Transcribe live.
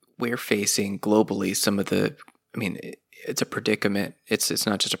we're facing globally some of the, I mean, it's a predicament. It's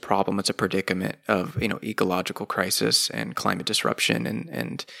not just a problem, it's a predicament of, ecological crisis and climate disruption.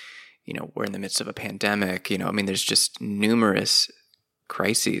 And we're in the midst of a pandemic, I mean, there's just numerous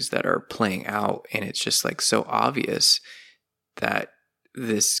crises that are playing out. And it's just like so obvious that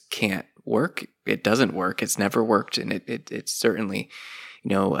this can't work. It doesn't work. It's never worked. And it's certainly,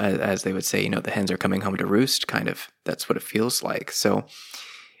 as they would say, the hens are coming home to roost, kind of. That's what it feels like. So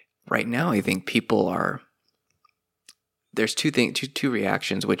right now, I think there's two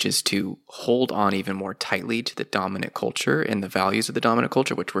reactions, which is to hold on even more tightly to the dominant culture and the values of the dominant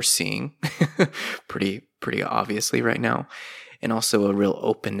culture, which we're seeing pretty obviously right now. And also a real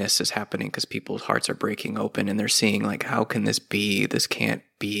openness is happening because people's hearts are breaking open and they're seeing like, how can this be? This can't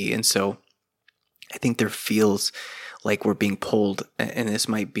be. And so I think there feels like we're being pulled, and this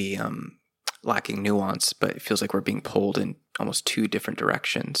might be lacking nuance, but it feels like we're being pulled in almost two different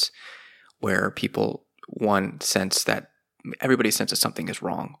directions, where people, one, sense that everybody senses something is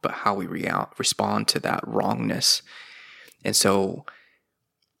wrong, but how we respond to that wrongness. And so,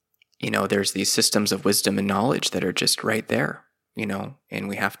 there's these systems of wisdom and knowledge that are just right there, and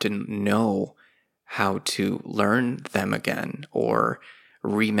we have to know how to learn them again or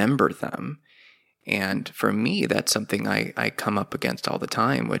remember them. And for me, that's something I come up against all the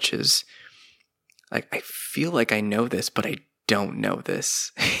time, which is like, I feel like I know this, but I don't know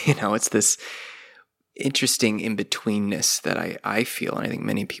this. It's this interesting in-betweenness that I feel, and I think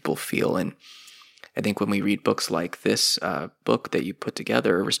many people feel. And I think when we read books like this book that you put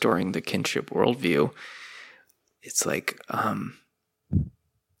together, Restoring the Kinship Worldview, it's like,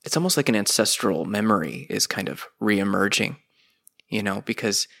 it's almost like an ancestral memory is kind of reemerging,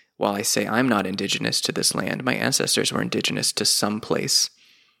 because while I say I'm not indigenous to this land, my ancestors were indigenous to some place,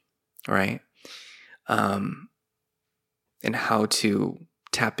 right? And how to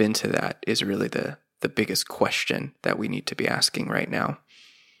tap into that is really the biggest question that we need to be asking right now.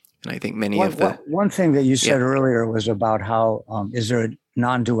 And I think one thing that you said earlier was about how is there a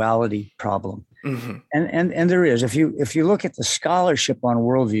non-duality problem? Mm-hmm. And there is. If you look at the scholarship on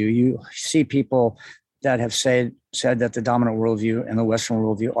worldview, you see people that have said that the dominant worldview and the Western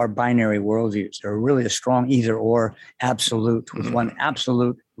worldview are binary worldviews. They're really a strong either or absolute, with one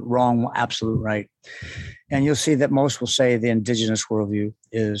absolute wrong, absolute right. And you'll see that most will say the indigenous worldview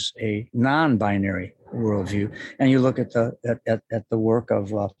is a non-binary worldview. And you look at the work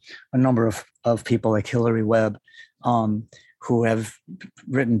of a number of people like Hillary Webb, who have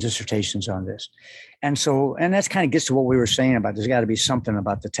written dissertations on this. And so, and that's kind of gets to what we were saying about there's got to be something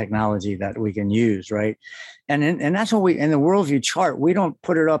about the technology that we can use, right? And that's what we, in the worldview chart, we don't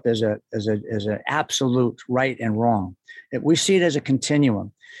put it up as an absolute right and wrong. We see it as a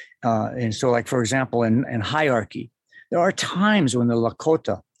continuum. And so, like, for example, in hierarchy, there are times when the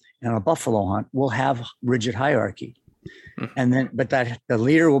Lakota and a buffalo hunt will have rigid hierarchy. And then, but that the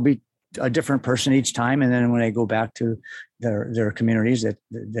leader will be a different person each time. And then when they go back to their communities,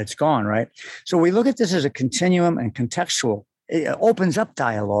 that's gone, right? So we look at this as a continuum and contextual. It opens up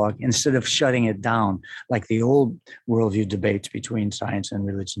dialogue instead of shutting it down like the old worldview debates between science and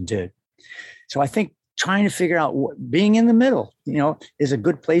religion did. So I think trying to figure out being in the middle, is a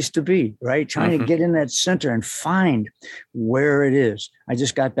good place to be, right? Trying to get in that center and find where it is. I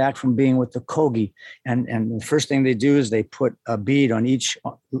just got back from being with the Kogi, and the first thing they do is they put a bead on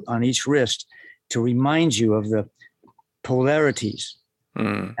each wrist to remind you of the polarities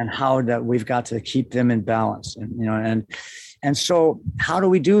and how that we've got to keep them in balance. And so how do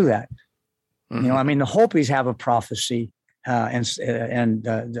we do that? I mean, the Hopis have a prophecy, and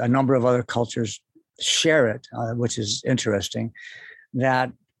a number of other cultures share it, which is interesting,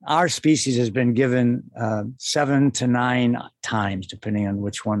 that our species has been given 7 to 9 times, depending on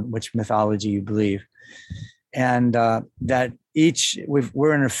which mythology you believe, and that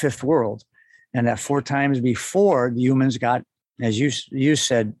we're in a fifth world, and that 4 times before the humans got, as you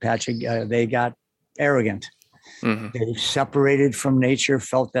said, Patrick, they got arrogant. They separated from nature,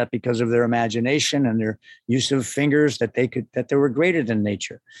 felt that because of their imagination and their use of fingers that they were greater than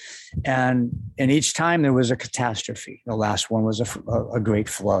nature. And each time there was a catastrophe. The last one was a great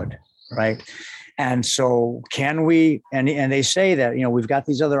flood, right? And so can we, and they say that, we've got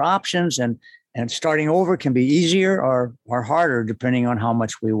these other options, and starting over can be easier or harder depending on how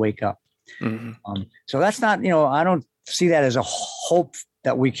much we wake up. So that's not, I don't see that as a hope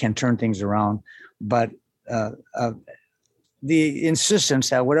that we can turn things around, but the insistence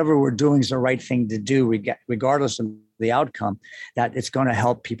that whatever we're doing is the right thing to do, regardless of the outcome, that it's going to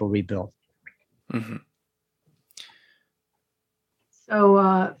help people rebuild.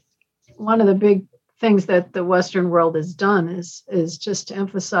 So one of the big things that the Western world has done is just to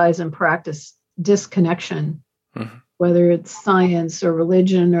emphasize and practice disconnection, whether it's science or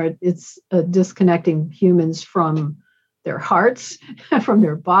religion, or it's disconnecting humans from their hearts, from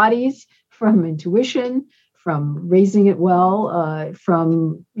their bodies, from intuition, from raising it well,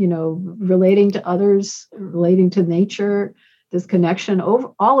 from, relating to others, relating to nature, this connection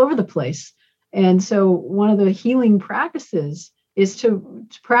all over the place. And so one of the healing practices is to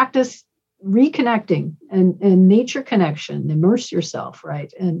practice reconnecting and nature connection, immerse yourself,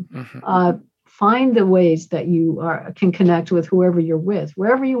 right? And find the ways that you can connect with whoever you're with,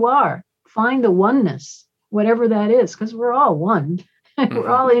 wherever you are. Find the oneness, whatever that is, because we're all one. We're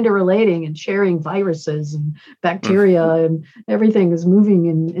all interrelating and sharing viruses and bacteria, and everything is moving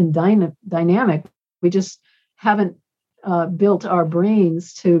in dynamic. We just haven't built our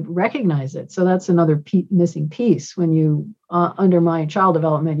brains to recognize it. So that's another missing piece. When you undermine child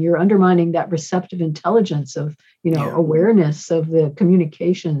development, you're undermining that receptive intelligence of, awareness of the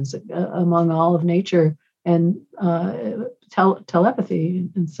communications among all of nature and telepathy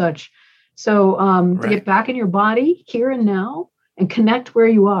and such. So to get back in your body here and now and connect where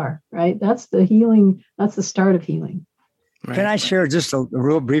you are, right? That's the healing. That's the start of healing. Right. Can I share just a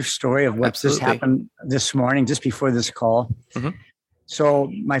real brief story of what just happened this morning, just before this call?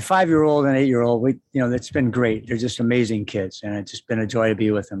 So my 5-year-old and 8-year-old, it's been great. They're just amazing kids, and it's just been a joy to be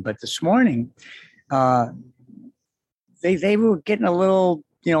with them. But this morning, they were getting a little,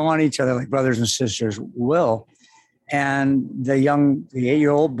 on each other like brothers and sisters will. And the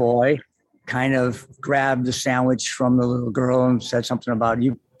 8-year-old boy kind of grabbed the sandwich from the little girl and said something about,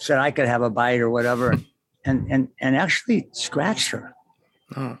 you said I could have a bite or whatever. And actually scratched her.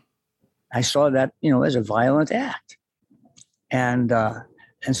 Oh. I saw that, as a violent act. And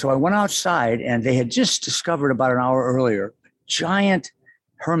so I went outside, and they had just discovered about an hour earlier, a giant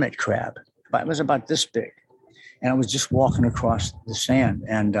hermit crab. It was about this big. And I was just walking across the sand.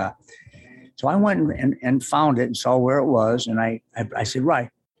 And so I went and found it and saw where it was. And I said,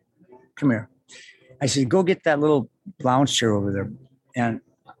 Rai, come here. I said, go get that little lounge chair over there. And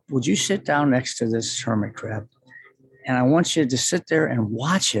would you sit down next to this hermit crab? And I want you to sit there and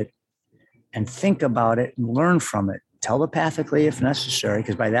watch it and think about it and learn from it, telepathically if necessary,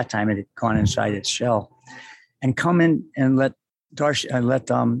 because by that time it had gone inside its shell. And come in and let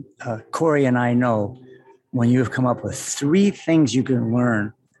Corey and I know when you have come up with 3 things you can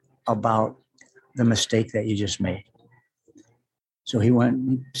learn about the mistake that you just made. So he went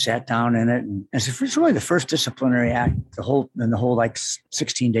and sat down in it, and it's really the first disciplinary act the whole like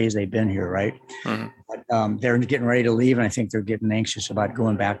 16 days they've been here, right? But they're getting ready to leave, and I think they're getting anxious about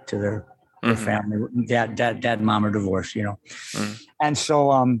going back to their family. Dad and mom are divorced, And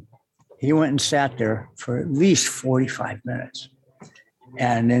so he went and sat there for at least 45 minutes,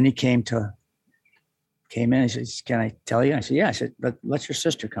 and then he came in. He said, "Can I tell you?" I said, "Yeah." I said, "But let your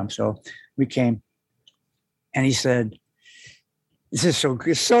sister come." So we came, and he said, "This is so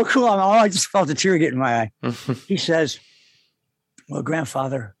cool." I just felt a tear get in my eye. He says, "Well,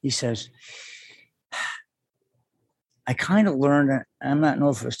 grandfather," he says, "I kind of learned, I'm not know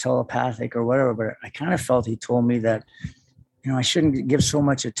if it was telepathic or whatever, but I kind of felt he told me that, I shouldn't give so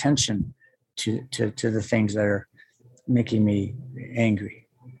much attention to the things that are making me angry."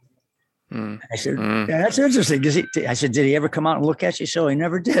 I said, "Yeah, that's interesting." I said, "Did he ever come out and look at you?" So he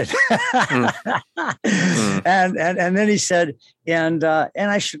never did. And then he said, and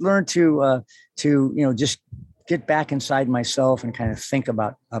I should learn to just get back inside myself and kind of think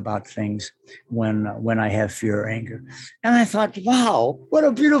about things when I have fear or anger. And I thought, wow, what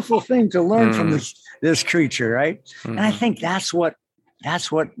a beautiful thing to learn from this creature, right? And I think that's what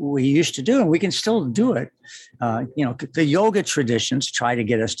we used to do, and we can still do it. The yoga traditions try to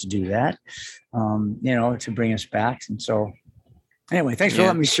get us to do that, to bring us back. And so anyway, thanks for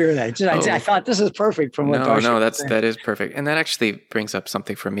letting me share that. I thought this is perfect from what that is perfect. And that actually brings up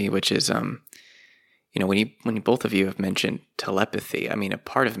something for me, which is, when you both of you have mentioned telepathy, I mean, a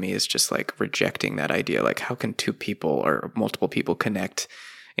part of me is just like rejecting that idea. Like, how can 2 people or multiple people connect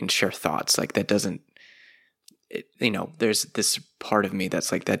and share thoughts? Like, that doesn't, there's this part of me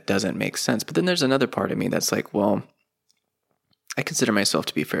that's like, that doesn't make sense. But then there's another part of me that's like, well, I consider myself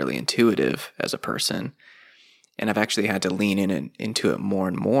to be fairly intuitive as a person. And I've actually had to lean into it more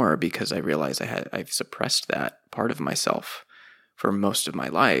and more because I realize I've suppressed that part of myself for most of my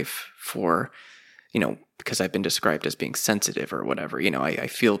life because I've been described as being sensitive or whatever. I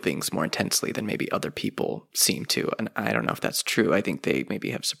feel things more intensely than maybe other people seem to. And I don't know if that's true. I think they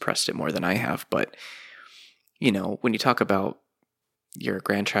maybe have suppressed it more than I have. But when you talk about your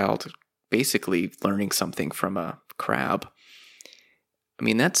grandchild basically learning something from a crab, I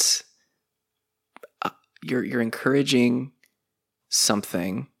mean, you're encouraging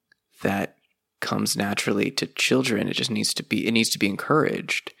something that comes naturally to children. It needs to be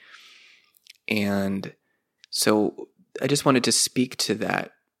encouraged. And so I just wanted to speak to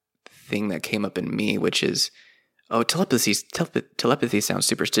that thing that came up in me, which is, telepathy sounds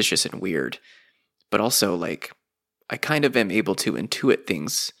superstitious and weird, but also like I kind of am able to intuit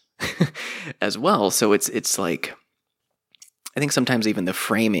things as well. So it's like, I think sometimes even the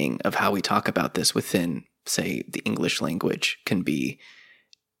framing of how we talk about this within, say, the English language can be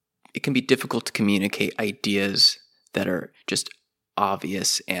difficult to communicate ideas that are just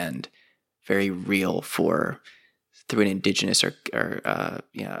obvious and very real through an indigenous an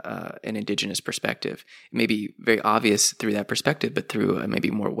indigenous perspective. It may be very obvious through that perspective, but through a maybe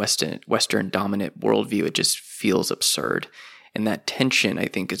more Western dominant worldview, it just feels absurd. And that tension, I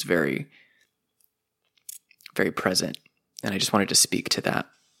think, is very, very present. And I just wanted to speak to that.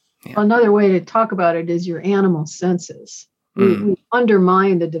 Yeah. Another way to talk about it is your animal senses. We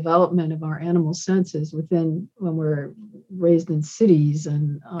undermine the development of our animal senses when we're raised in cities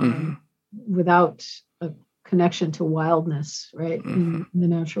and without a connection to wildness, right, in the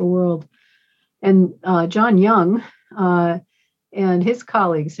natural world. And John Young and his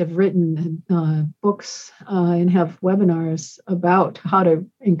colleagues have written books and have webinars about how to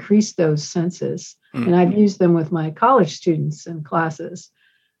increase those senses. And I've used them with my college students in classes.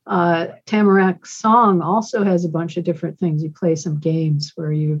 Tamarack Song also has a bunch of different things. You play some games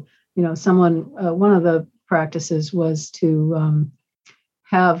where one of the practices was to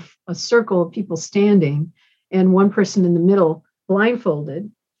have a circle of people standing and one person in the middle blindfolded.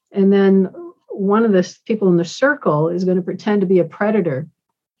 And then one of the people in the circle is going to pretend to be a predator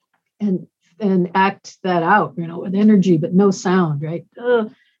and act that out, with energy, but no sound, right?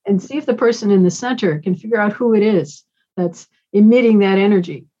 And see if the person in the center can figure out who it is that's emitting that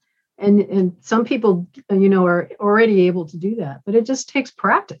energy. And some people, are already able to do that, but it just takes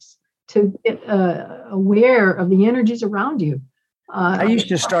practice to get aware of the energies around you. I used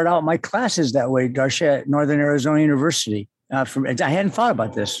to start out my classes that way, Darcia, at Northern Arizona University. I hadn't thought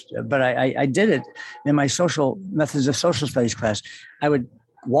about this, but I did it in my methods of social studies class. I would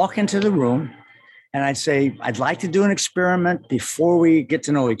walk into the room and I'd say, I'd like to do an experiment before we get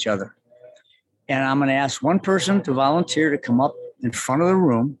to know each other. And I'm going to ask one person to volunteer to come up in front of the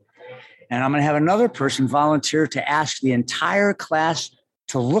room. And I'm going to have another person volunteer to ask the entire class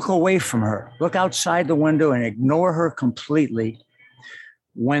to look away from her, look outside the window and ignore her completely.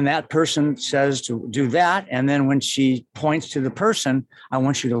 When that person says to do that, and then when she points to the person, I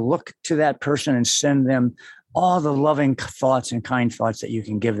want you to look to that person and send them all the loving thoughts and kind thoughts that you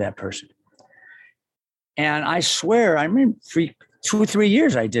can give that person. And I swear, I mean, 2 or 3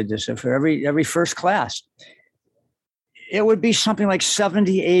 years I did this for every first class. It would be something like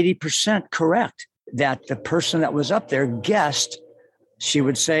 70, 80% correct that the person that was up there guessed. She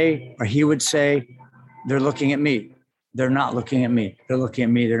would say, or he would say, they're looking at me. They're not looking at me. They're looking at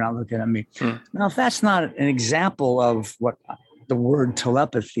me. They're not looking at me. Now, if that's not an example of what the word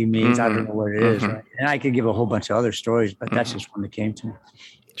telepathy means, I don't know what it is. Right? And I could give a whole bunch of other stories, but that's just one that came to me.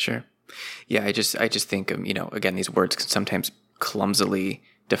 Sure. Yeah, I just think, again, these words can sometimes clumsily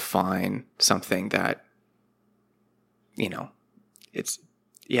define something that, it's,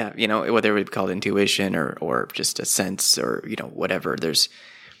 whether it would be called intuition or just a sense or, whatever. There's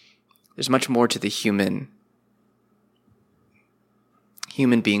much more to the human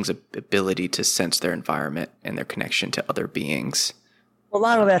beings' ability to sense their environment and their connection to other beings. A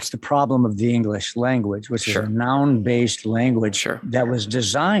lot of that's the problem of the English language, which is a noun-based language that was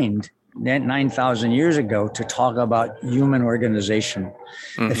designed 9,000 years ago to talk about human organization.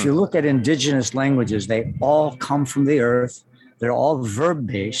 If you look at indigenous languages, they all come from the earth. They're all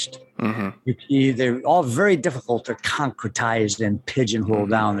verb-based. They're all very difficult to concretize and pigeonhole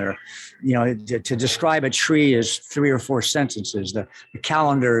down there. To describe a tree is 3 or 4 sentences. The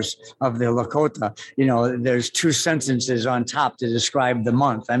calendars of the Lakota, there's 2 sentences on top to describe the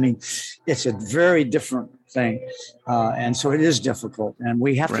month. I mean, it's a very different thing. And so it is difficult. And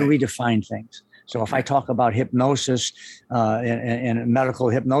we have to redefine things. So if I talk about hypnosis and medical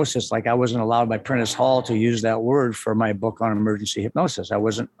hypnosis, like I wasn't allowed by Prentice Hall to use that word for my book on emergency hypnosis. I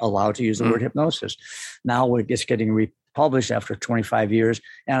wasn't allowed to use the word hypnosis. Now it's getting republished after 25 years,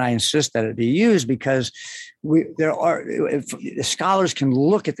 and I insist that it be used because scholars can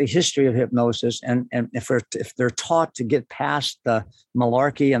look at the history of hypnosis, and if they're taught to get past the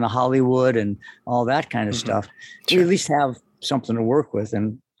malarkey and the Hollywood and all that kind of stuff, we at least have something to work with,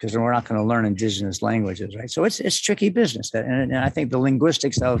 and because we're not going to learn indigenous languages, right? So it's tricky business, and I think the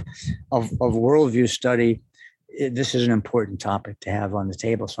linguistics of worldview study, this is an important topic to have on the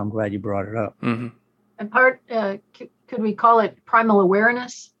table. So I'm glad you brought it up. And could we call it primal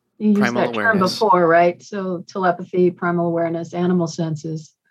awareness? You used that term before, right? So telepathy, primal awareness, animal senses.